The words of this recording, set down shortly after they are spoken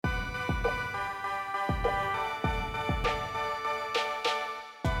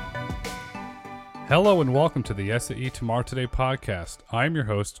Hello and welcome to the SAE Tomorrow Today podcast. I'm your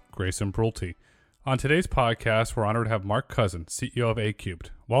host, Grayson Brulte. On today's podcast, we're honored to have Mark Cousin, CEO of A-Cubed.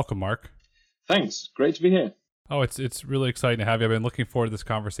 Welcome, Mark. Thanks. Great to be here. Oh, it's really exciting to have you. I've been looking forward to this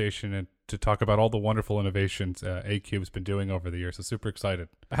conversation and to talk about all the wonderful innovations A-Cube's been doing over the years. So super excited.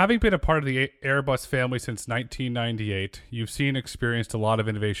 Having been a part of the Airbus family since 1998, you've seen and experienced a lot of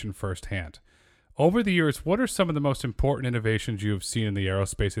innovation firsthand. Over the years, what are some of the most important innovations you have seen in the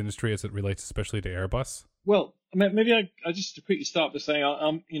aerospace industry as it relates especially to Airbus? Well, maybe I just quickly start by saying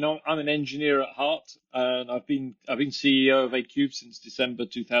I'm an engineer at heart, and I've been CEO of A-Cubed since December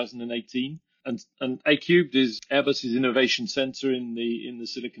 2018, and A-Cubed is Airbus's innovation center in the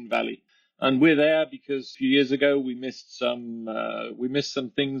Silicon Valley, and we're there because a few years ago we missed some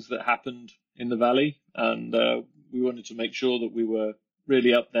things that happened in the valley, and we wanted to make sure that we were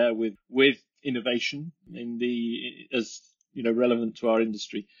really up there with innovation as relevant to our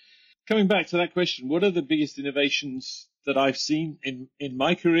industry. Coming back to that question, what are the biggest innovations that I've seen in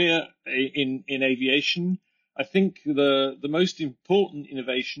my career in aviation? I think the most important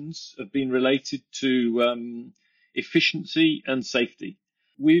innovations have been related to efficiency and safety.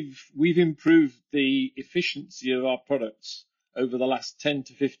 We've improved the efficiency of our products over the last 10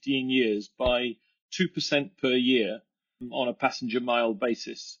 to 15 years by 2% per year on a passenger mile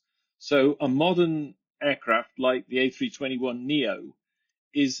basis. So a modern aircraft like the A321neo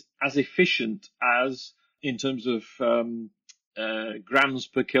is as efficient as, in terms of grams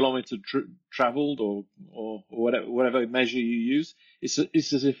per kilometer traveled or whatever measure you use, it's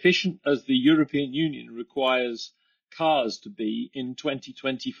as efficient as the European Union requires cars to be in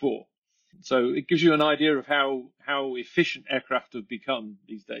 2024. So it gives you an idea of how efficient aircraft have become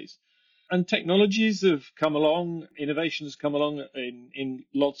these days. And technologies have come along, innovation has come along in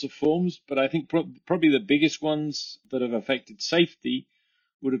lots of forms, but I think probably the biggest ones that have affected safety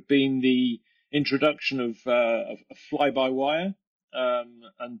would have been the introduction of fly-by-wire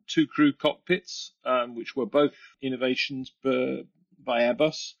and two crew cockpits, which were both innovations by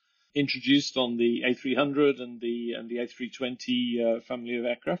Airbus, introduced on the A300 and the A320 family of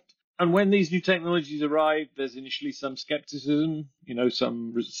aircraft. And when these new technologies arrive, there's initially some skepticism,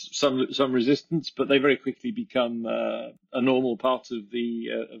 some resistance, but they very quickly become a normal part of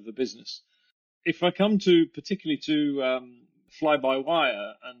the business. If I come particularly to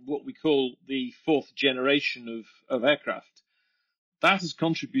fly-by-wire and what we call the fourth generation of aircraft, that has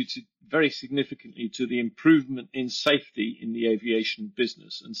contributed very significantly to the improvement in safety in the aviation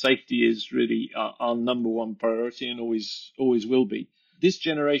business. And safety is really our number one priority and always will be. This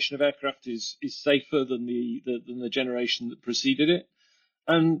generation of aircraft is safer than the generation that preceded it.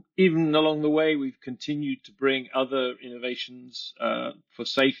 And even along the way, we've continued to bring other innovations for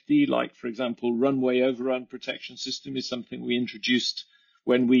safety, like, for example, runway overrun protection system is something we introduced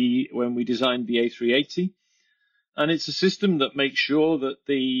when we designed the A380. And it's a system that makes sure that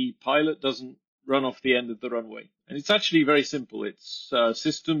the pilot doesn't run off the end of the runway. And it's actually very simple. It's a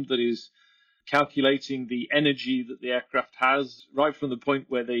system that is calculating the energy that the aircraft has right from the point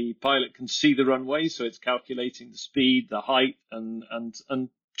where the pilot can see the runway. So it's calculating the speed, the height, and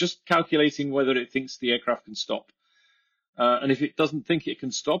just calculating whether it thinks the aircraft can stop. And if it doesn't think it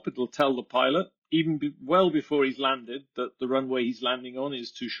can stop, it'll tell the pilot, even well before he's landed, that the runway he's landing on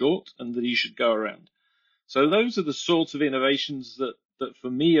is too short and that he should go around. So those are the sorts of innovations that for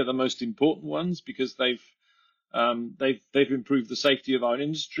me are the most important ones, because they've improved the safety of our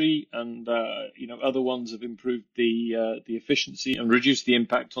industry, and other ones have improved the efficiency and reduced the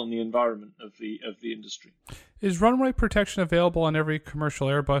impact on the environment of the industry. Is runway protection available on every commercial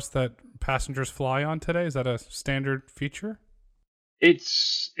Airbus that passengers fly on today? Is that a standard feature?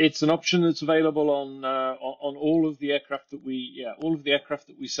 It's an option that's available on all of the aircraft that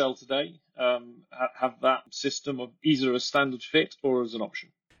we sell today. Have that system of either a standard fit or as an option.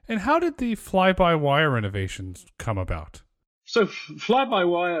 And how did the fly-by-wire innovations come about? So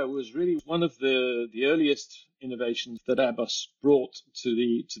fly-by-wire was really one of the earliest innovations that Airbus brought to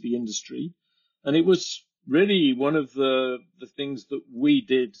the industry, and it was really one of the things that we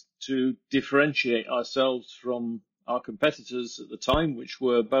did to differentiate ourselves from our competitors at the time, which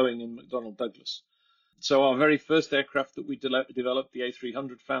were Boeing and McDonnell Douglas. So our very first aircraft that we developed, the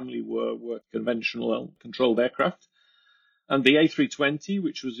A300 family, were conventional controlled aircraft. And the A320,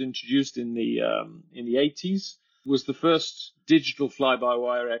 which was introduced in the 80s, was the first digital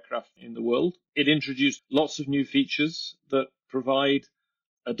fly-by-wire aircraft in the world. It introduced lots of new features that provide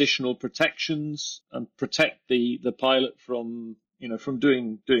additional protections and protect the pilot from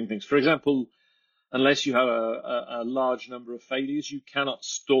doing things. For example, unless you have a large number of failures, you cannot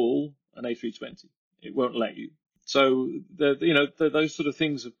stall an A320. It won't let you. So those sort of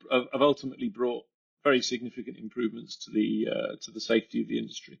things have ultimately brought very significant improvements to the safety of the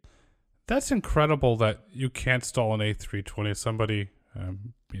industry. That's incredible that you can't stall an A320. Somebody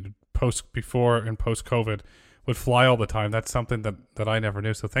before and post COVID would fly all the time. That's something that I never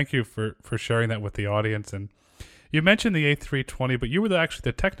knew. So thank you for sharing that with the audience. And you mentioned the A320, but you were actually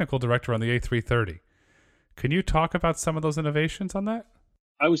the technical director on the A330. Can you talk about some of those innovations on that?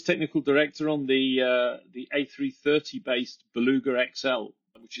 I was technical director on the A330 based Beluga XL,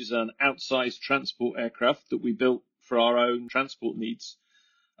 which is an outsized transport aircraft that we built for our own transport needs.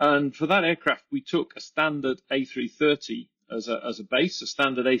 And for that aircraft, we took a standard A330 as a base, a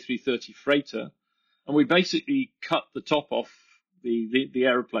standard A330 freighter, and we basically cut the top off the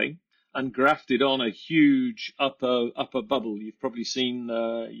aeroplane and grafted on a huge upper bubble. You've probably seen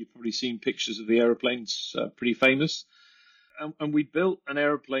pictures of the aeroplanes, pretty famous. And we built an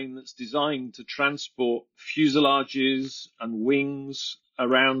aeroplane that's designed to transport fuselages and wings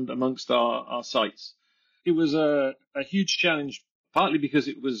around amongst our sites. It was a huge challenge, partly because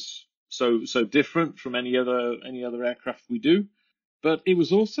it was so different from any other aircraft we do, but it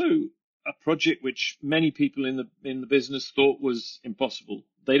was also a project which many people in the business thought was impossible.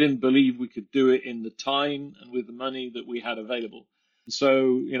 They didn't believe we could do it in the time and with the money that we had available.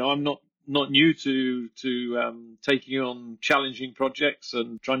 So, I'm not new to taking on challenging projects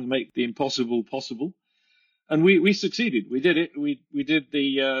and trying to make the impossible possible. And we succeeded. We did it. We did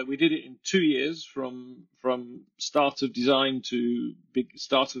it in 2 years from start of design to big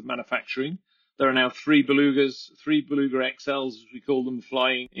start of manufacturing. There are now three Beluga XLs, as we call them,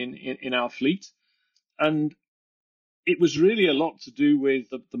 flying in our fleet. And it was really a lot to do with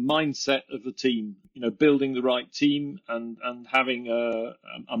the mindset of the team, building the right team and having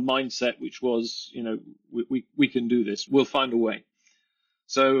a mindset which was, we can do this. We'll find a way.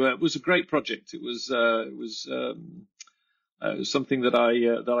 So it was a great project. It was something that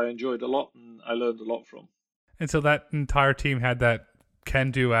I enjoyed a lot and I learned a lot from. And so that entire team had that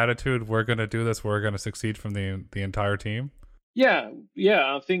can-do attitude. We're going to do this. We're going to succeed from the entire team. Yeah.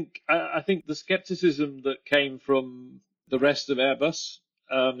 I think the skepticism that came from the rest of Airbus,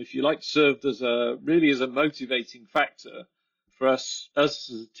 if you like, served as a motivating factor for us as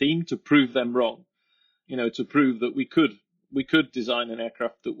a team to prove them wrong. To prove that we could design an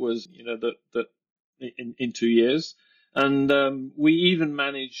aircraft that was, that in 2 years, and we even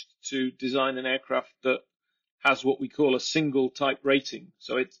managed to design an aircraft that has what we call a single type rating.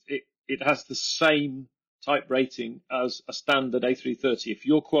 So it has the same type rating as a standard A330. If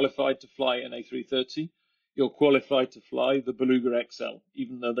you're qualified to fly an A330, you're qualified to fly the Beluga XL,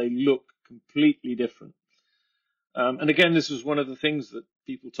 even though they look completely different. And again, this was one of the things that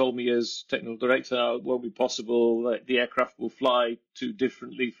people told me as technical director: it won't be possible that the aircraft will fly too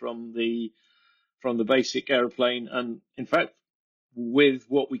differently from the basic airplane. And in fact, with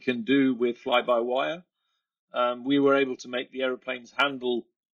what we can do with fly-by-wire, we were able to make the aeroplanes handle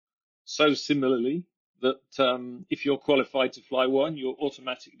so similarly that if you're qualified to fly one, you're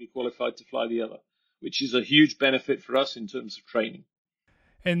automatically qualified to fly the other, which is a huge benefit for us in terms of training.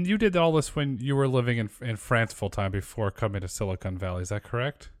 And you did all this when you were living in France full time before coming to Silicon Valley. Is that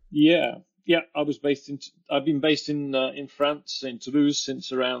correct? Yeah. I've been based in France, in Toulouse,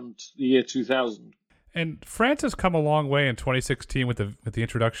 since around the year 2000. And France has come a long way in 2016 with the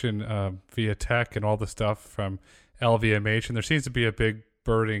introduction via tech and all the stuff from LVMH, and there seems to be a big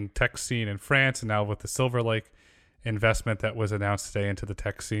burning tech scene in France, and now with the Silver Lake investment that was announced today into the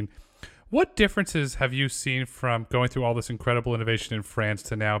tech scene. What differences have you seen from going through all this incredible innovation in France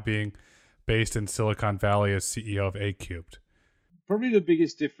to now being based in Silicon Valley as CEO of A-Cubed? Probably the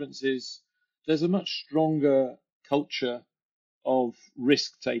biggest difference is there's a much stronger culture of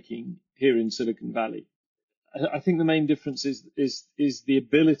risk-taking here in Silicon Valley. I think the main difference is the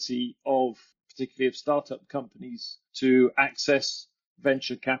ability of, particularly of startup companies, to access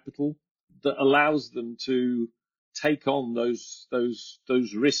venture capital that allows them to take on those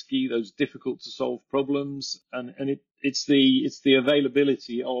risky, those difficult to solve problems, and it's the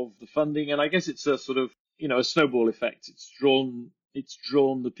availability of the funding, and I guess it's a sort of a snowball effect. It's drawn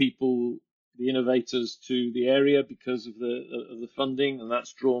the people, the innovators to the area because of the funding, and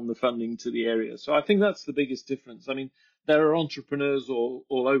that's drawn the funding to the area. So I think that's the biggest difference. I mean, there are entrepreneurs all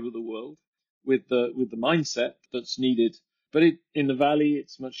over the world with the mindset that's needed, but in the Valley,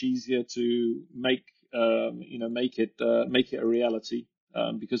 it's much easier to make it a reality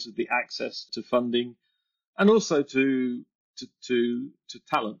because of the access to funding, and also to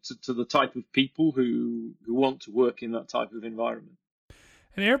talent, to the type of people who want to work in that type of environment.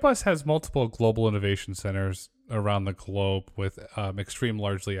 And Airbus has multiple global innovation centers around the globe with extreme,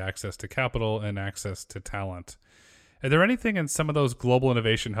 largely access to capital and access to talent. Are there anything in some of those global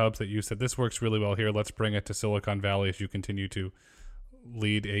innovation hubs that you said this works really well here? Let's bring it to Silicon Valley as you continue to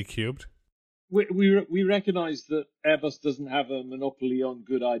lead A Cubed? We recognise that Airbus doesn't have a monopoly on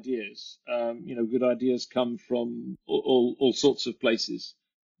good ideas. Good ideas come from all sorts of places.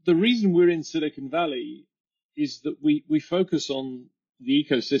 The reason we're in Silicon Valley is that we focus on the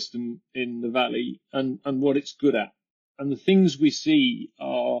ecosystem in the valley and what it's good at. And the things we see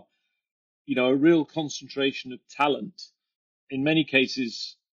are, a real concentration of talent, in many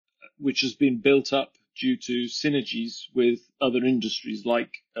cases, which has been built up due to synergies with other industries,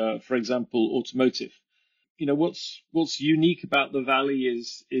 like, for example, automotive. What's unique about the valley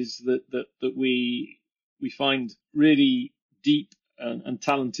is that we find really deep and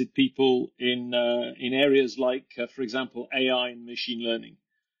talented people in areas like, for example, AI and machine learning.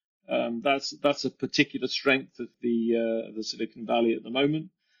 That's a particular strength of the Silicon Valley at the moment.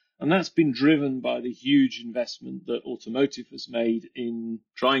 And that's been driven by the huge investment that automotive has made in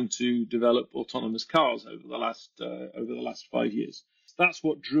trying to develop autonomous cars over the last 5 years. That's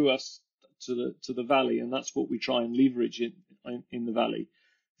what drew us to the valley, and that's what we try and leverage in the valley.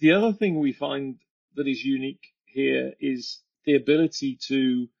 The other thing we find that is unique here is the ability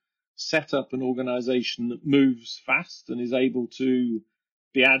to set up an organization that moves fast and is able to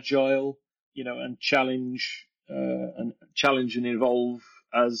be agile, and challenge and evolve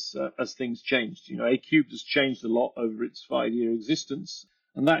as things changed. A Cubed has changed a lot over its 5-year existence,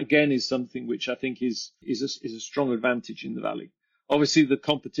 and that again is something which I think is a strong advantage in the valley. Obviously, the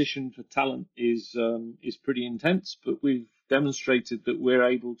competition for talent is pretty intense, but we've demonstrated that we're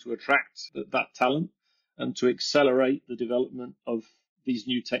able to attract that talent and to accelerate the development of these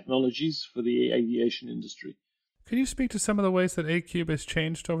new technologies for the aviation industry. Can you speak to some of the ways that A Cubed has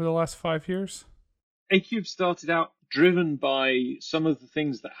changed over the last 5 years? A Cubed started out driven by some of the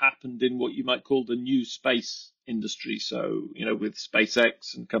things that happened in what you might call the new space industry. So, with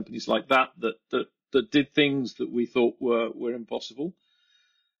SpaceX and companies like that did things that we thought were impossible.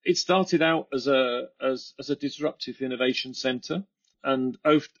 It started out as a disruptive innovation center, and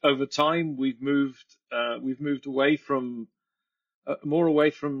over time we've moved away from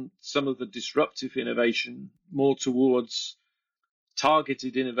some of the disruptive innovation, more towards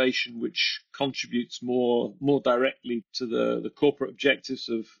targeted innovation, which contributes more directly to the corporate objectives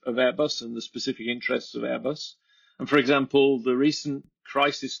of Airbus and the specific interests of Airbus. And for example, the recent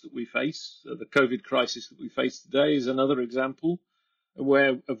crisis that we face, the COVID crisis that we face today, is another example of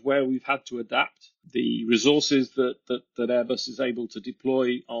where we've had to adapt the resources that Airbus is able to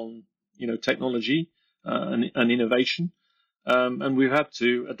deploy on technology and innovation. And we've had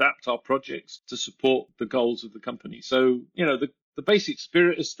to adapt our projects to support the goals of the company. So, the basic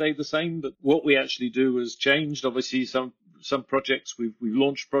spirit has stayed the same, but what we actually do has changed. Obviously, some projects we've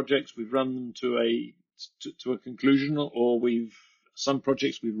launched projects, we've run them to a conclusion, or some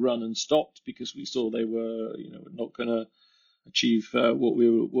projects we've run and stopped because we saw they were not going to achieve what we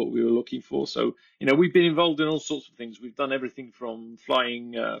were looking for. So we've been involved in all sorts of things. We've done everything from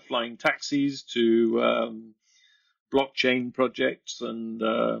flying taxis to blockchain projects and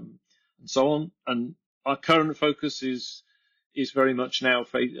so on. And our current focus is very much now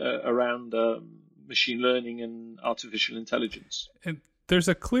around machine learning and artificial intelligence. And there's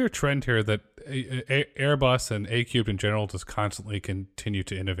a clear trend here that Airbus and A Cubed in general just constantly continue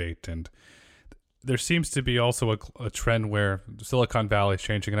to innovate. And there seems to be also a trend where Silicon Valley is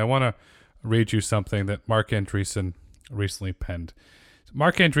changing. And I want to read you something that Marc Andreessen recently penned.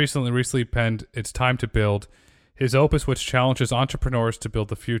 Marc Andreessen recently penned "It's Time to Build," his opus which challenges entrepreneurs to build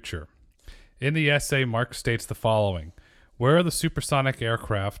the future. In the essay, Marc states the following: "Where are the supersonic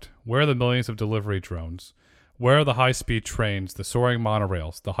aircraft? Where are the millions of delivery drones? Where are the high-speed trains, the soaring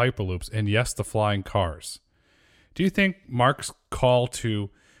monorails, the hyperloops, and yes, the flying cars?" Do you think Marc's call to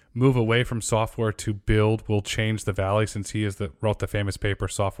move away from software to build will change the valley, since he wrote the famous paper,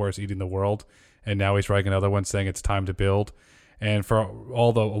 "Software is Eating the World," and now he's writing another one saying it's time to build? And for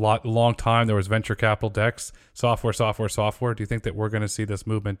a long time, there was venture capital decks, software. Do you think that we're going to see this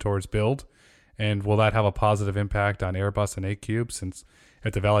movement towards build? And will that have a positive impact on Airbus and A Cubed, since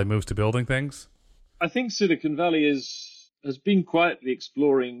if the valley moves to building things? I think Silicon Valley has been quietly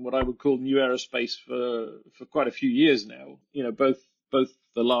exploring what I would call new aerospace for quite a few years now. Both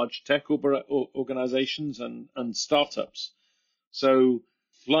the large tech organizations and startups. So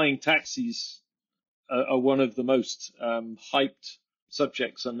flying taxis are one of the most hyped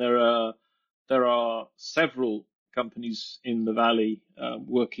subjects, and there are several companies in the valley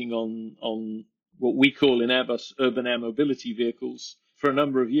working on what we call in Airbus urban air mobility vehicles for a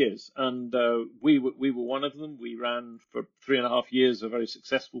number of years. And we were one of them. We ran for 3.5 years a very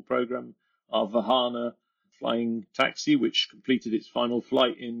successful program, our Vahana flying taxi, which completed its final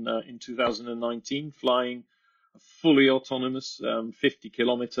flight in 2019, flying a fully autonomous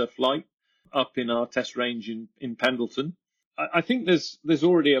 50-kilometer flight up in our test range in Pendleton. I think there's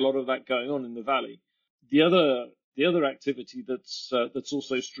already a lot of that going on in the valley. The other activity that's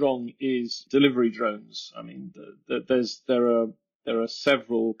also strong is delivery drones. I mean, there are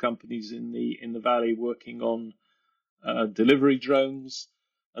several companies in the valley working on delivery drones,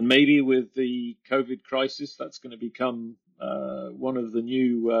 and maybe with the COVID crisis, that's going to become one of the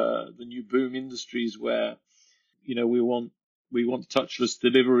new boom industries where we want touchless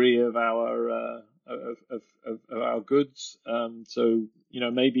delivery of our goods. So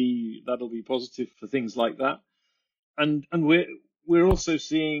maybe that'll be positive for things like that. And we're also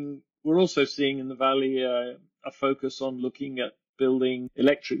seeing in the valley a focus on looking at building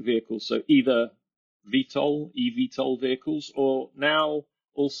electric vehicles, so either eVTOL vehicles, or now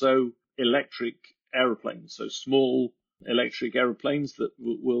also electric aeroplanes, so small electric aeroplanes that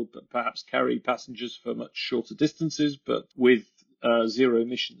will perhaps carry passengers for much shorter distances, but with zero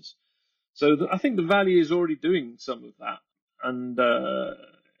emissions. So I think the valley is already doing some of that, and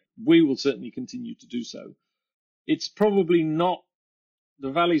we will certainly continue to do so. It's probably not, the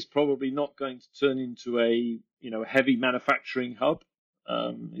valley's probably not going to turn into a heavy manufacturing hub.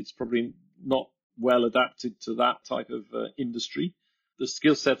 It's probably not well adapted to that type of industry. The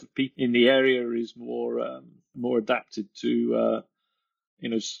skill set of people in the area is more adapted to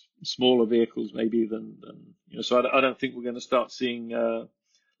smaller vehicles maybe than so I don't think we're going to start seeing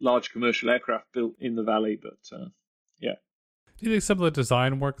large commercial aircraft built in the valley, but yeah. Do you think some of the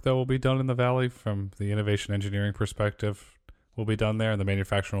design work that will be done in the valley from the innovation engineering perspective will be done there, and the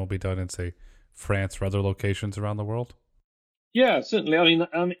manufacturing will be done in, say, France or other locations around the world? Yeah, certainly. I mean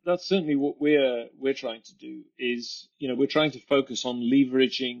that's certainly what we're trying to do. Is we're trying to focus on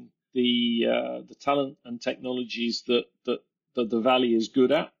leveraging the talent and technologies that the valley is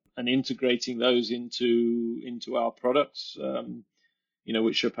good at, and integrating those into our products,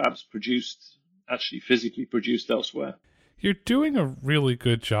 which are perhaps physically produced elsewhere. You're doing a really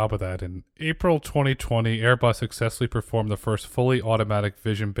good job of that. In April 2020, Airbus successfully performed the first fully automatic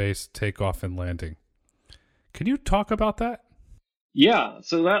vision-based takeoff and landing. Can you talk about that? Yeah,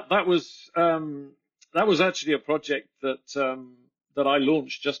 so that was actually a project that I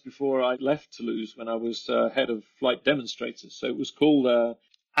launched just before I left Toulouse when I was head of flight demonstrators. So it was called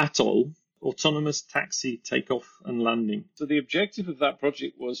ATOL, Autonomous Taxi Takeoff and Landing. So the objective of that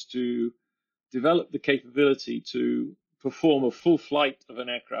project was to develop the capability to perform a full flight of an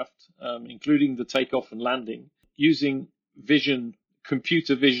aircraft, including the takeoff and landing, using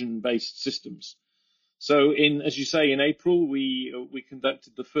computer vision-based systems. So as you say, in April, we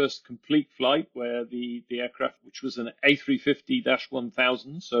conducted the first complete flight where the aircraft, which was an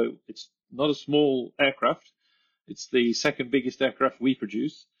A350-1000, so it's not a small aircraft, it's the second biggest aircraft we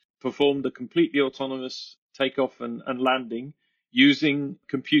produce, performed a completely autonomous takeoff and landing using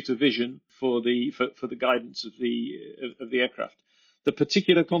computer vision for the guidance of the aircraft. The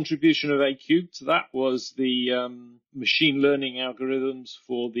particular contribution of ACube to that was the machine learning algorithms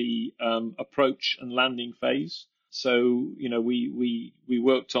for the approach and landing phase. So we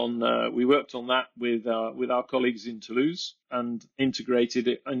worked on that with our colleagues in Toulouse and integrated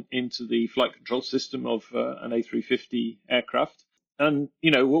it into the flight control system of an A350 aircraft. And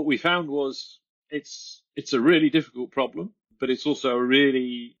what we found was it's a really difficult problem, but it's also a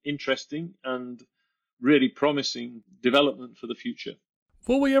really interesting and really promising development for the future.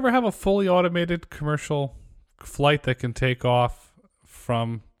 Will we ever have a fully automated commercial flight that can take off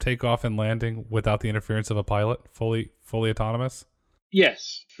and landing without the interference of a pilot, fully autonomous?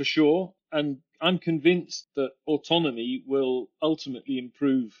 Yes, for sure. And I'm convinced that autonomy will ultimately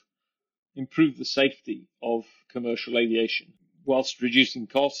improve the safety of commercial aviation, whilst reducing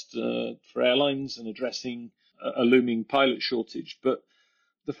costs for airlines and addressing a looming pilot shortage. But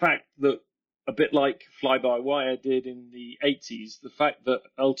the fact that, a bit like fly-by-wire did in the 80s, the fact that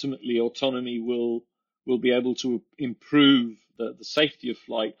ultimately autonomy will be able to improve the safety of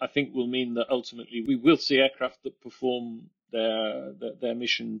flight, I think will mean that ultimately we will see aircraft that perform their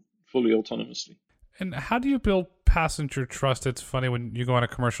mission fully autonomously. And how do you build passenger trust? It's funny when you go on a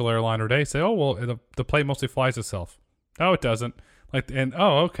commercial airline or they say, oh, well, the plane mostly flies itself. No, it doesn't.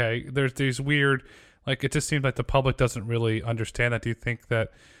 Okay, there's these weird, it just seems like the public doesn't really understand that. Do you think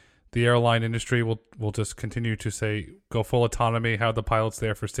that the airline industry will just continue to say, go full autonomy, have the pilots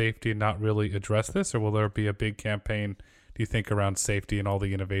there for safety and not really address this? Or will there be a big campaign, do you think, around safety and all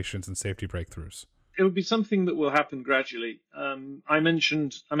the innovations and safety breakthroughs? It will be something that will happen gradually. I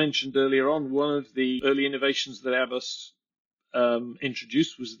mentioned earlier on, one of the early innovations that Airbus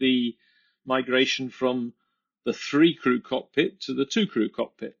introduced was the migration from the 3-crew cockpit to the 2-crew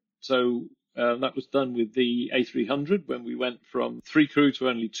cockpit. So that was done with the A300 when we went from 3 crew to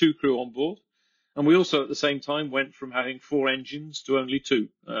only 2 crew on board. And we also, at the same time, went from having 4 engines to only 2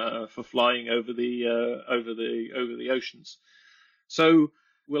 for flying over the oceans. So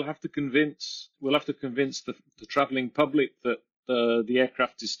we'll have to convince the travelling public that the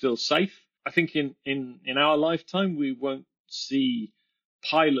aircraft is still safe. I think in our lifetime we won't see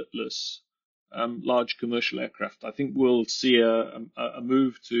pilotless large commercial aircraft. I think we'll see a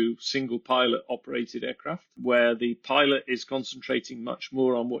move to single pilot operated aircraft where the pilot is concentrating much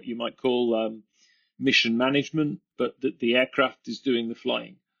more on what you might call mission management, but that the aircraft is doing the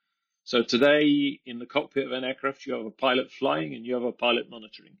flying. So today in the cockpit of an aircraft, you have a pilot flying and you have a pilot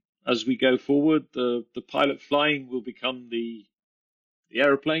monitoring. As we go forward, the pilot flying will become the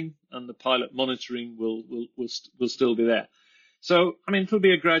aeroplane and the pilot monitoring will still be there. So, I mean, it'll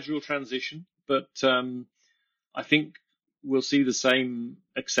be a gradual transition, but I think we'll see the same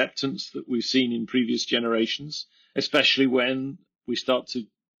acceptance that we've seen in previous generations, especially when we start to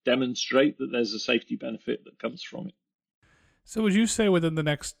demonstrate that there's a safety benefit that comes from it. So would you say within the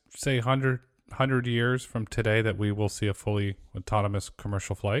next, say, 100 years from today that we will see a fully autonomous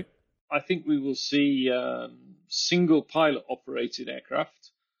commercial flight? I think we will see single pilot operated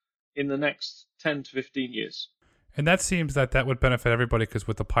aircraft in the next 10 to 15 years. And that seems that would benefit everybody because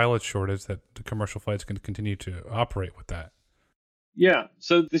with the pilot shortage that the commercial flights can continue to operate with that. Yeah,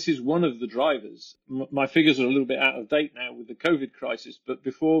 so this is one of the drivers. My figures are a little bit out of date now with the COVID crisis, but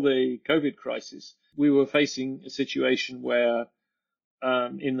before the COVID crisis, we were facing a situation where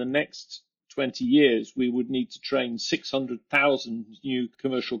in the next 20 years, we would need to train 600,000 new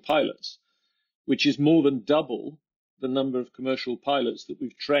commercial pilots, which is more than double the number of commercial pilots that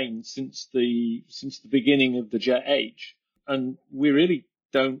we've trained since the beginning of the jet age. And we really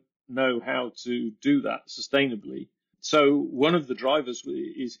don't know how to do that sustainably. So one of the drivers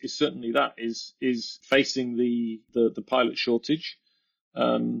is certainly that is facing the pilot shortage,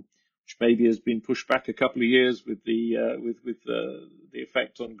 which maybe has been pushed back a couple of years with the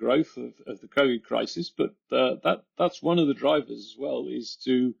effect on growth of the COVID crisis. But that's one of the drivers as well, is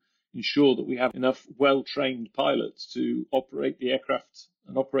to ensure that we have enough well-trained pilots to operate the aircraft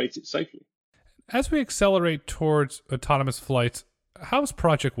and operate it safely. As we accelerate towards autonomous flights, how's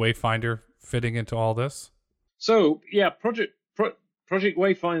Project Wayfinder fitting into all this? So yeah, Project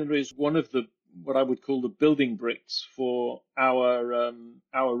Wayfinder is one of the what I would call the building bricks for our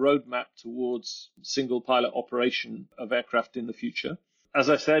roadmap towards single pilot operation of aircraft in the future. As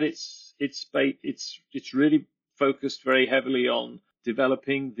I said, it's really focused very heavily on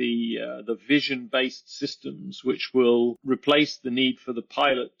developing the vision-based systems, which will replace the need for the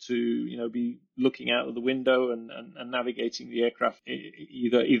pilot to be looking out of the window and navigating the aircraft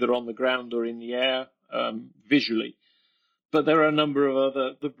either on the ground or in the air visually. But there are a number of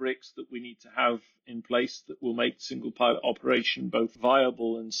other bricks that we need to have in place that will make single pilot operation both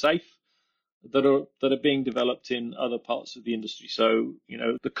viable and safe that are being developed in other parts of the industry. So,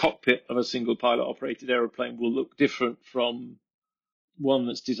 the cockpit of a single pilot operated aeroplane will look different from one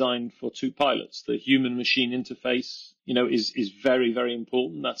that's designed for 2 pilots. The human machine interface, is very, very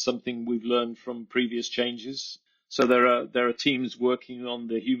important. That's something we've learned from previous changes. So there are teams working on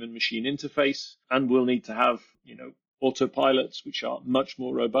the human machine interface, and we'll need to have, autopilots which are much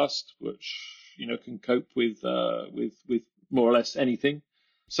more robust, which can cope with more or less anything.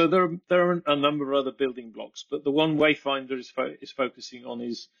 So there are a number of other building blocks, but the one Wayfinder is focusing on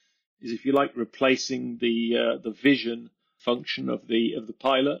is if you like replacing the vision function of the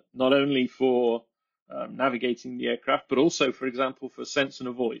pilot, not only for navigating the aircraft, but also, for example, for sense and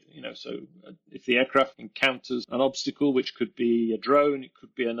avoid. So if the aircraft encounters an obstacle, which could be a drone, it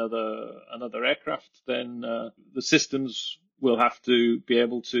could be another aircraft, then the systems will have to be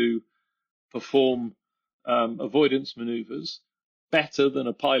able to perform avoidance maneuvers better than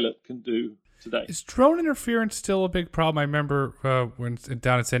a pilot can do today. Is drone interference still a big problem? I remember when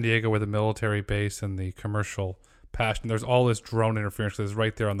down in San Diego with the military base and the commercial passion, there's all this drone interference that's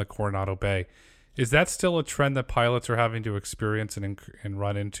right there on the Coronado Bay. Is that still a trend that pilots are having to experience and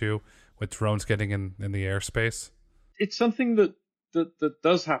run into with drones getting in the airspace? It's something that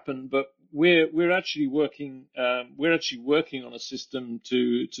does happen, but we're actually working on a system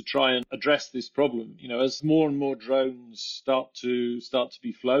to try and address this problem. As more and more drones start to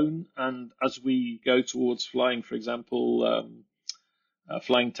be flown, and as we go towards flying, for example,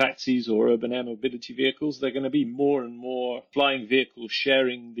 flying taxis or urban air mobility vehicles, there are going to be more and more flying vehicles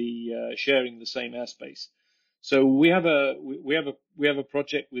sharing the same airspace. So we have a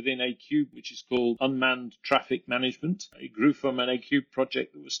project within ACube which is called Unmanned Traffic Management. It grew from an ACube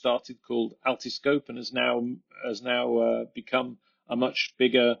project that was started called Altiscope and has now become a much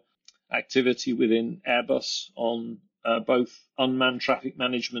bigger activity within Airbus on both unmanned traffic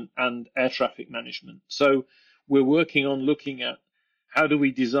management and air traffic management. So we're working on looking at how do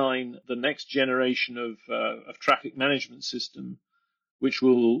we design the next generation of traffic management system which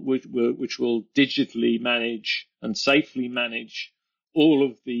will digitally manage and safely manage all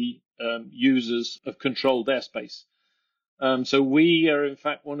of the users of controlled airspace. So we are in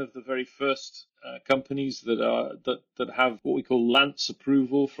fact one of the very first companies that have what we call LANC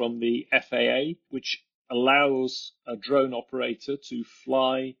approval from the FAA, which allows a drone operator to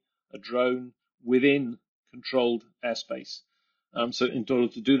fly a drone within controlled airspace. So in order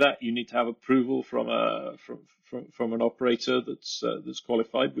to do that, you need to have approval from an operator that's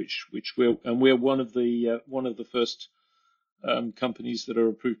qualified, we're one of the first companies that are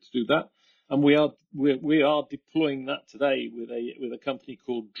approved to do that, and we are deploying that today with a company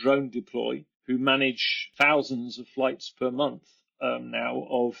called Drone Deploy, who manage thousands of flights per month now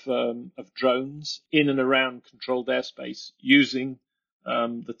of drones in and around controlled airspace using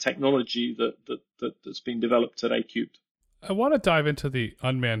the technology that's been developed at ACubed. I want to dive into the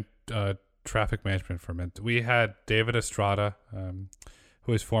unmanned traffic management for a minute. We had David Estrada,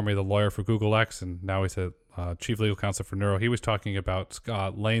 who is formerly the lawyer for Google X, and now he's a chief legal counsel for Nuro. He was talking about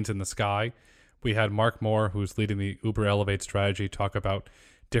lanes in the sky. We had Mark Moore, who's leading the Uber Elevate strategy, talk about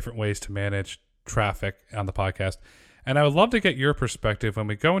different ways to manage traffic on the podcast. And I would love to get your perspective when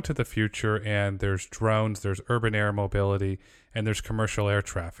we go into the future and there's drones, there's urban air mobility, and there's commercial air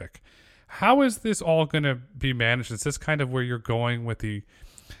traffic. How is this all going to be managed? Is this kind of where you're going with the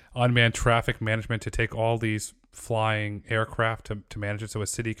unmanned traffic management, to take all these flying aircraft to manage it, so a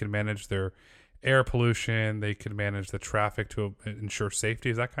city can manage their air pollution, they can manage the traffic to ensure safety?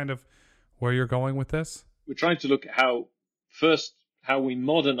 Is that kind of where you're going with this? We're trying to look at how we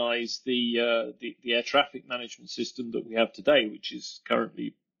modernize the air traffic management system that we have today, which is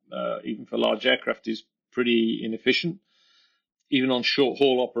currently, even for large aircraft, is pretty inefficient. Even on short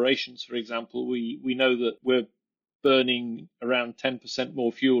haul operations, for example, we know that we're burning around 10%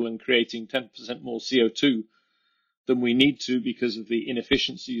 more fuel and creating 10% more CO2 than we need to because of the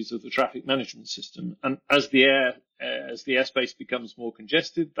inefficiencies of the traffic management system. And as the airspace becomes more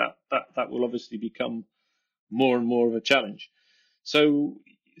congested, that will obviously become more and more of a challenge. So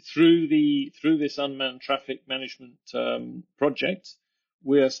through this unmanned traffic management project,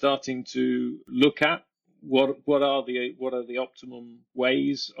 we are starting to look at what are the optimum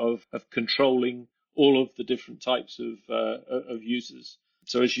ways of controlling all of the different types of users.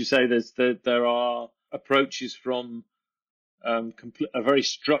 So as you say, there are approaches from a very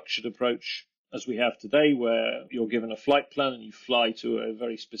structured approach as we have today, where you're given a flight plan and you fly to a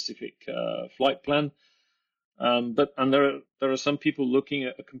very specific flight plan. But there are some people looking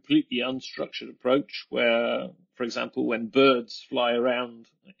at a completely unstructured approach where, for example, when birds fly around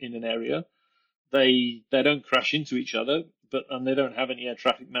in an area, they don't crash into each other, and they don't have any air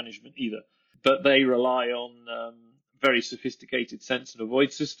traffic management either. But they rely on very sophisticated sense and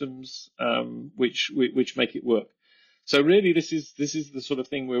avoid systems, which make it work. So really, this is the sort of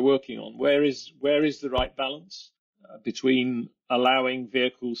thing we're working on. Where is the right balance between allowing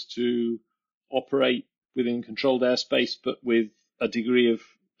vehicles to operate within controlled airspace, but with a degree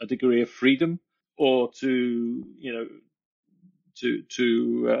of freedom, or to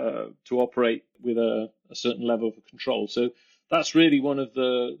operate with a certain level of control. So that's really one of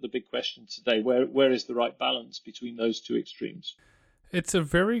the big questions today. Where is the right balance between those two extremes? It's a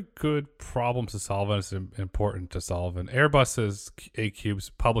very good problem to solve, and it's important to solve. And Airbus's ACube's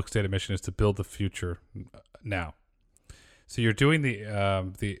public stated mission is to build the future now. So you're doing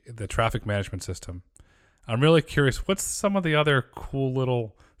the traffic management system. I'm really curious, what's some of the other cool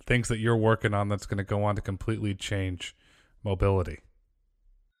little things that you're working on that's going to go on to completely change mobility?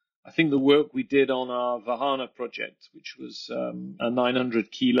 I think the work we did on our Vahana project, which was a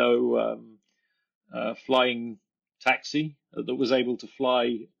 900 kilo flying taxi that was able to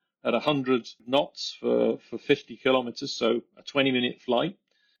fly at 100 knots for 50 kilometers, so a 20-minute flight.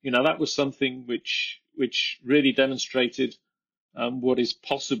 That was something which really demonstrated what is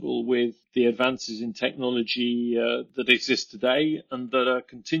possible with the advances in technology that exist today and that are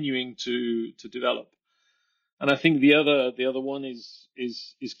continuing to develop. And I think the other one is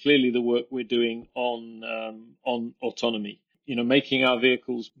clearly the work we're doing on autonomy. Making our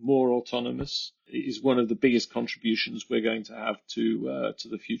vehicles more autonomous is one of the biggest contributions we're going to have to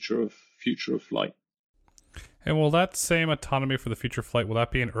the future of flight. And will that same autonomy for the future flight, will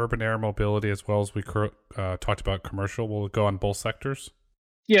that be in urban air mobility as well as we talked about commercial? Will it go on both sectors?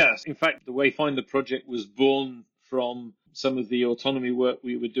 Yes, in fact, the Wayfinder project was born from some of the autonomy work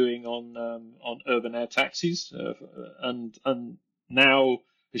we were doing on urban air taxis, and now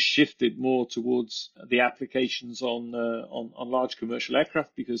has shifted more towards the applications on large commercial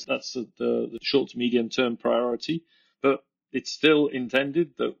aircraft because that's the short to medium term priority. But it's still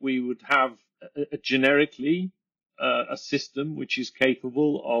intended that we would have generically a system which is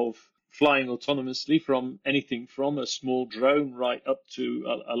capable of flying autonomously from anything from a small drone right up to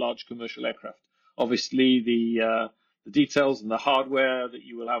a large commercial aircraft. Obviously, the details and the hardware that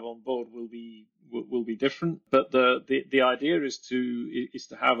you will have on board will be different, but the idea is to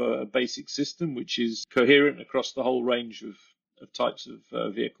have a basic system which is coherent across the whole range of types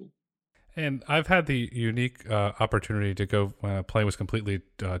of vehicle. And I've had the unique opportunity to go when a plane was completely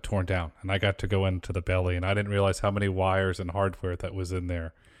torn down, and I got to go into the belly, and I didn't realize how many wires and hardware that was in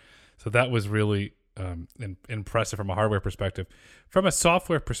there. So that was really impressive from a hardware perspective. From a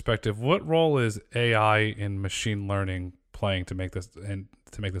software perspective, what role is AI in machine learning playing to make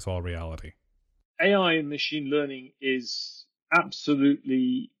this all reality? AI and machine learning is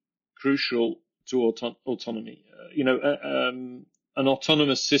absolutely crucial to autonomy. An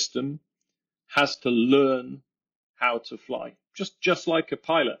autonomous system has to learn how to fly, just like a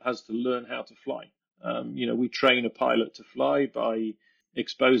pilot has to learn how to fly. We train a pilot to fly by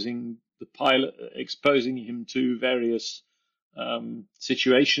exposing him to various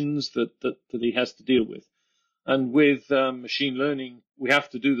situations that he has to deal with. And with machine learning, we have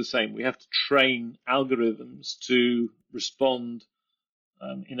to do the same. We have to train algorithms to respond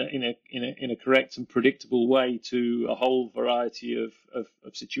in a correct and predictable way to a whole variety of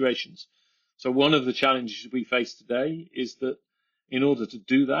situations. So one of the challenges we face today is that in order to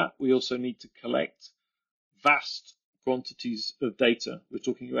do that, we also need to collect vast quantities of data. We're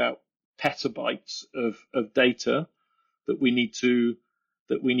talking about petabytes of data that we need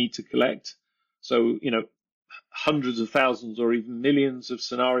to collect. So, hundreds of thousands or even millions of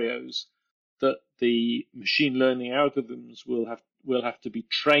scenarios that the machine learning algorithms will have to be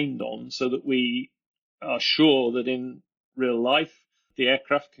trained on so that we are sure that in real life the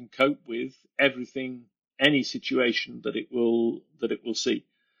aircraft can cope with any situation that it will see.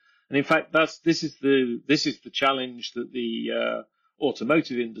 And in fact, this is the challenge that the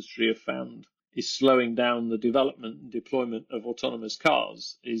automotive industry have found is slowing down the development and deployment of autonomous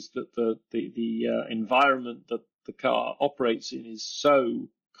cars. Is that the environment that the car operates in is so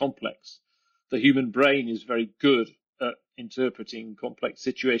complex. The human brain is very good at interpreting complex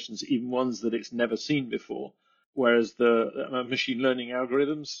situations, even ones that it's never seen before, whereas the machine learning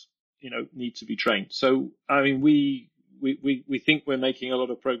algorithms, need to be trained. So, I mean, we think we're making a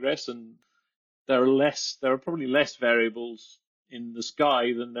lot of progress, and there are probably less variables in the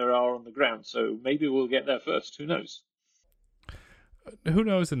sky than there are on the ground. So maybe we'll get there first. Who knows? Who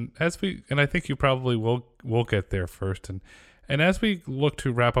knows? And I think you probably will get there first. And as we look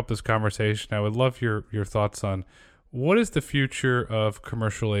to wrap up this conversation, I would love your thoughts on what does the future of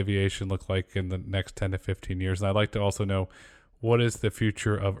commercial aviation look like in the next 10 to 15 years? And I'd like to also know, what does the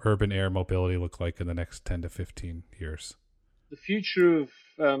future of urban air mobility look like in the next 10 to 15 years? The future of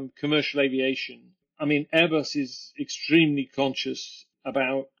commercial aviation. I mean, Airbus is extremely conscious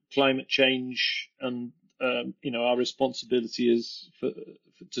about climate change and our responsibility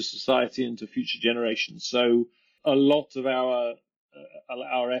to society and to future generations. So a lot of our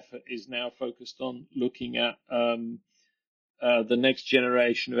effort is now focused on looking at the next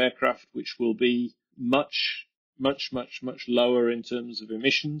generation of aircraft, which will be much lower in terms of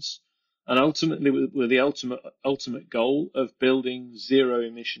emissions, and ultimately with the ultimate goal of building zero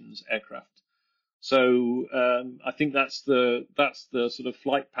emissions aircraft. So I think that's the sort of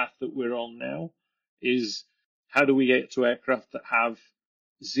flight path that we're on now. Is how do we get to aircraft that have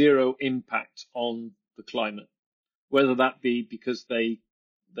zero impact on the climate, whether that be because they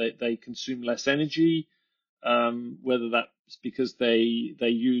consume less energy, whether that's because they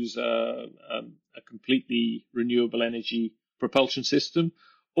use a completely renewable energy propulsion system,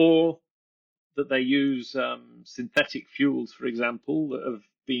 or that they use synthetic fuels, for example, that have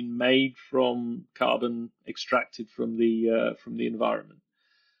been made from carbon extracted from the environment.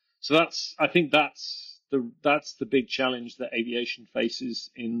 So I think that's the big challenge that aviation faces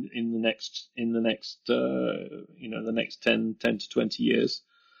in the next the next 10 to 20 years.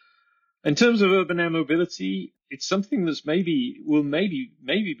 In terms of urban air mobility, it's something that's maybe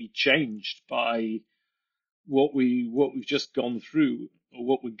be changed by what we've just gone through, or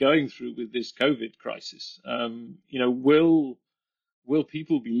what we're going through with this COVID crisis. Will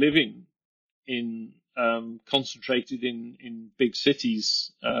people be living in concentrated in big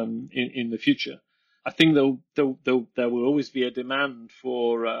cities in the future. I think there will always be a demand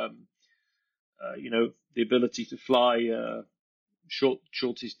for the ability to fly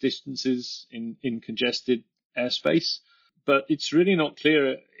shortest distances in congested airspace. But it's really not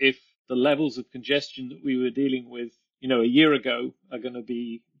clear if the levels of congestion that we were dealing with, a year ago are going to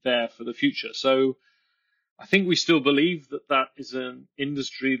be there for the future. So I think we still believe that is an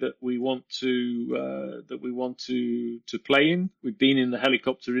industry that we want to play in. We've been in the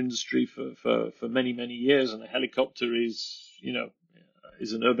helicopter industry for many, many years, and a helicopter is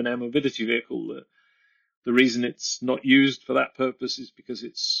an urban air mobility vehicle. The reason it's not used for that purpose is because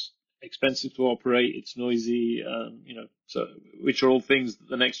it's expensive to operate, it's noisy, so which are all things that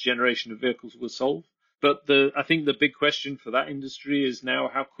the next generation of vehicles will solve. But I think the big question for that industry is now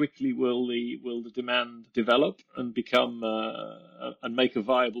how quickly will the demand develop and become and make a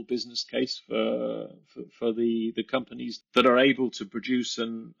viable business case for the companies that are able to produce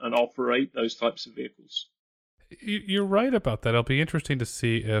and operate those types of vehicles. You're right about that. It'll be interesting to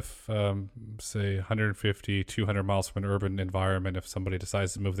see if, say, 150, 200 miles from an urban environment, if somebody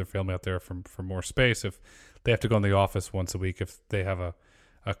decides to move their family out there for more space, if they have to go in the office once a week, if they have a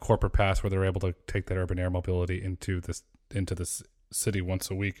corporate pass where they're able to take that urban air mobility into this city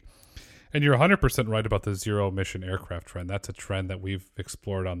once a week. And you're 100% right about the zero emission aircraft trend. That's a trend that we've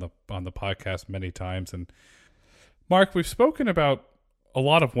explored on the podcast many times. And Mark, we've spoken about a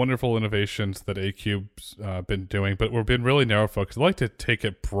lot of wonderful innovations that ACube's been doing, but we've been really narrow focused. I'd like to take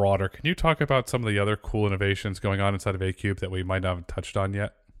it broader. Can you talk about some of the other cool innovations going on inside of ACube that we might not have touched on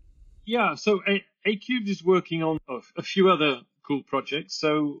yet? Yeah, so ACube is working on a few other cool projects.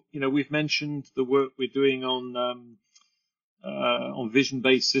 So, we've mentioned the work we're doing on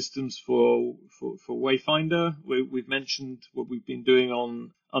vision-based systems for Wayfinder. We've mentioned what we've been doing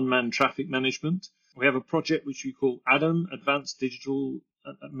on unmanned traffic management. We have a project which we call ADAM, Advanced Digital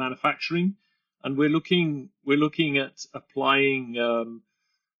Manufacturing, and we're looking at applying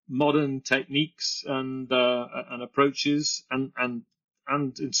modern techniques and approaches and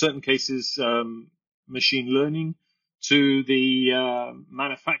in certain cases machine learning to the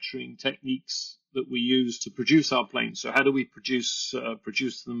manufacturing techniques that we use to produce our planes. So how do we produce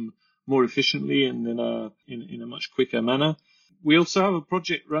them more efficiently and in a much quicker manner? We also have a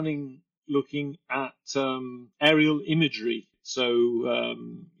project running looking at aerial imagery. So,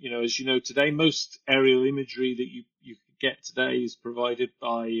 as you know today, most aerial imagery that you can get today is provided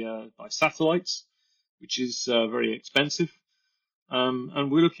by satellites, which is very expensive.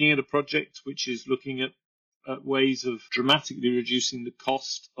 And we're looking at a project which is looking at ways of dramatically reducing the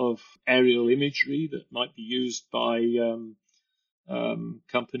cost of aerial imagery that might be used by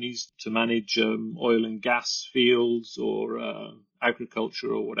companies to manage oil and gas fields or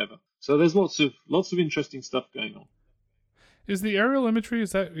agriculture or whatever. So there's lots of interesting stuff going on. Is the aerial imagery,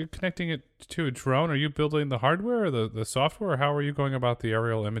 is that you're connecting it to a drone? Are you building the hardware or the software, or how are you going about the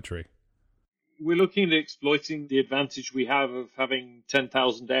aerial imagery? We're looking at exploiting the advantage we have of having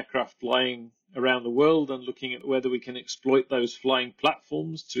 10,000 aircraft flying around the world and looking at whether we can exploit those flying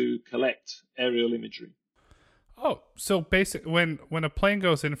platforms to collect aerial imagery. Oh, so when a plane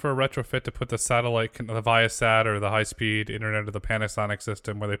goes in for a retrofit to put the satellite, the Viasat or the high-speed internet or the Panasonic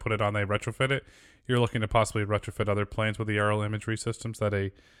system where they put it on, they retrofit it, you're looking to possibly retrofit other planes with the aerial imagery systems that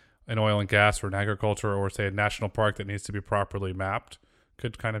an oil and gas or an agriculture or, say, a national park that needs to be properly mapped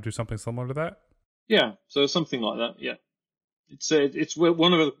could kind of do something similar to that? Yeah, so something like that, yeah. It's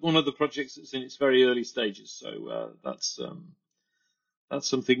one of the projects that's in its very early stages, so that's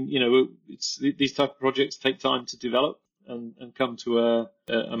something, these type of projects take time to develop and come to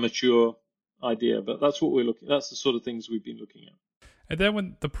a mature idea, but that's the sort of things we've been looking at. And then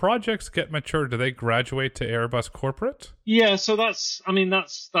when the projects get mature, do they graduate to Airbus Corporate? Yeah, so that's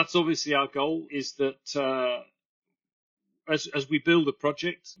obviously our goal, is that as we build a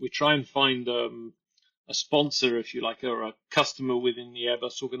project, we try and find a sponsor, if you like, or a customer within the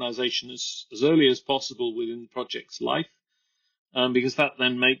Airbus organization as early as possible within the project's life. Because that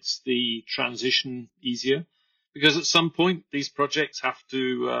then makes the transition easier. Because at some point, these projects have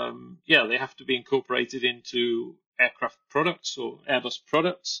to, they have to be incorporated into aircraft products or Airbus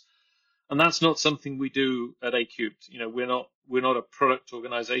products, and that's not something we do at ACube. We're not a product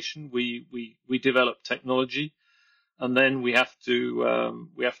organization. We develop technology, and then we have to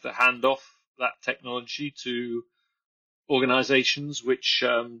hand off that technology to organizations which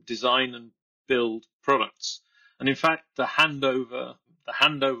design and build products. And in fact, the handover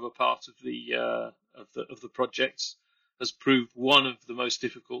part of the projects has proved one of the most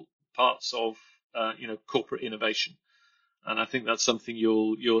difficult parts of corporate innovation. And I think that's something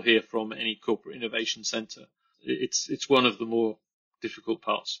you'll hear from any corporate innovation center. It's one of the more difficult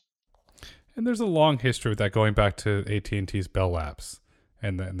parts. And there's a long history with that, going back to AT&T's Bell Labs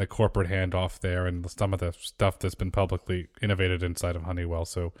and the corporate handoff there and some of the stuff that's been publicly innovated inside of Honeywell.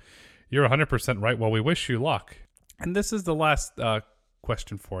 So you're 100% right. Well, we wish you luck. And this is the last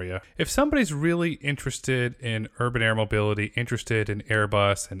question for you. If somebody's really interested in urban air mobility, interested in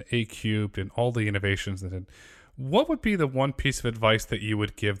Airbus and A-Cubed and all the innovations, what would be the one piece of advice that you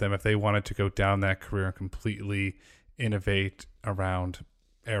would give them if they wanted to go down that career and completely innovate around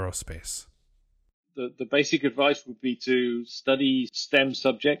aerospace? The basic advice would be to study STEM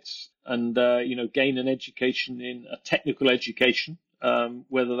subjects and gain an education in a technical education,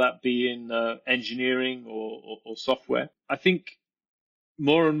 whether that be in engineering or software. I think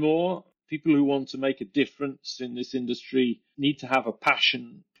more and more people who want to make a difference in this industry need to have a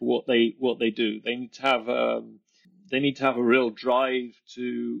passion for what they do. They need to have a real drive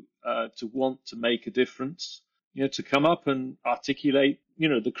to want to make a difference. To come up and articulate,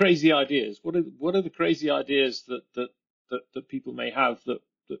 the crazy ideas. What are the crazy ideas that people may have that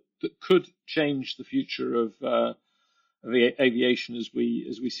could change the future of aviation as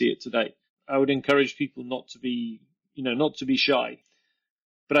we see it today? I would encourage people not to be shy,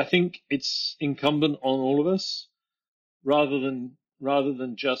 but I think it's incumbent on all of us, rather than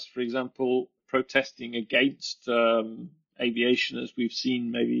just, for example, protesting against aviation as we've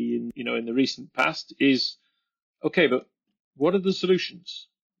seen maybe in the recent past, is okay, but what are the solutions?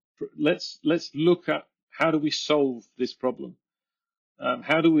 Let's look at how do we solve this problem.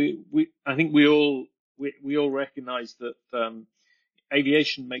 How do we? I think we all recognize that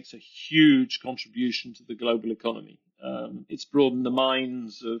aviation makes a huge contribution to the global economy. It's broadened the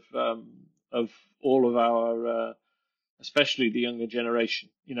minds of all of our, especially the younger generation,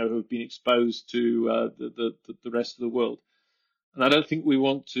 who have been exposed to the rest of the world. And I don't think we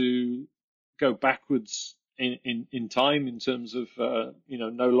want to go backwards in time in terms of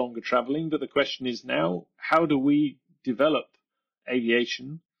no longer traveling, but the question is now, how do we develop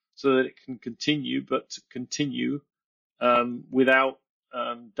aviation so that it can continue, but to continue without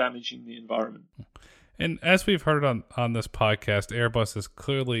damaging the environment? And as we've heard on this podcast, Airbus is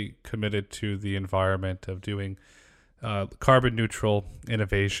clearly committed to the environment, of doing carbon neutral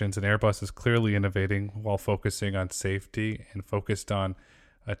innovations, and Airbus is clearly innovating while focusing on safety and focused on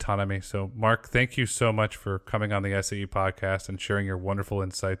autonomy. So, Mark, thank you so much for coming on the SAE podcast and sharing your wonderful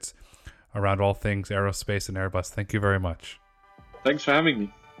insights around all things aerospace and Airbus. Thank you very much. Thanks for having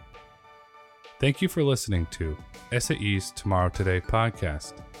me. Thank you for listening to SAE's Tomorrow Today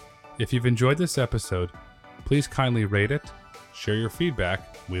podcast. If you've enjoyed this episode, please kindly rate it, share your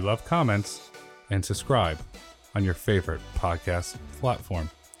feedback, we love comments, and subscribe on your favorite podcast platform.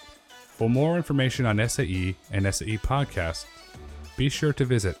 For more information on SAE and SAE podcasts, be sure to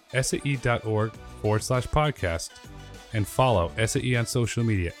visit sae.org/podcast and follow SAE on social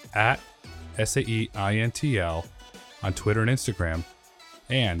media at SAEINTL on Twitter and Instagram,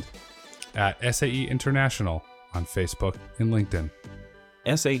 and at SAE International on Facebook and LinkedIn.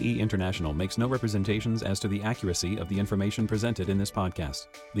 SAE International makes no representations as to the accuracy of the information presented in this podcast.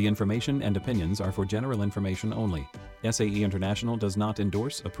 The information and opinions are for general information only. SAE International does not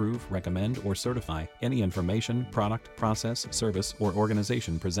endorse, approve, recommend, or certify any information, product, process, service, or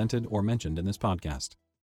organization presented or mentioned in this podcast.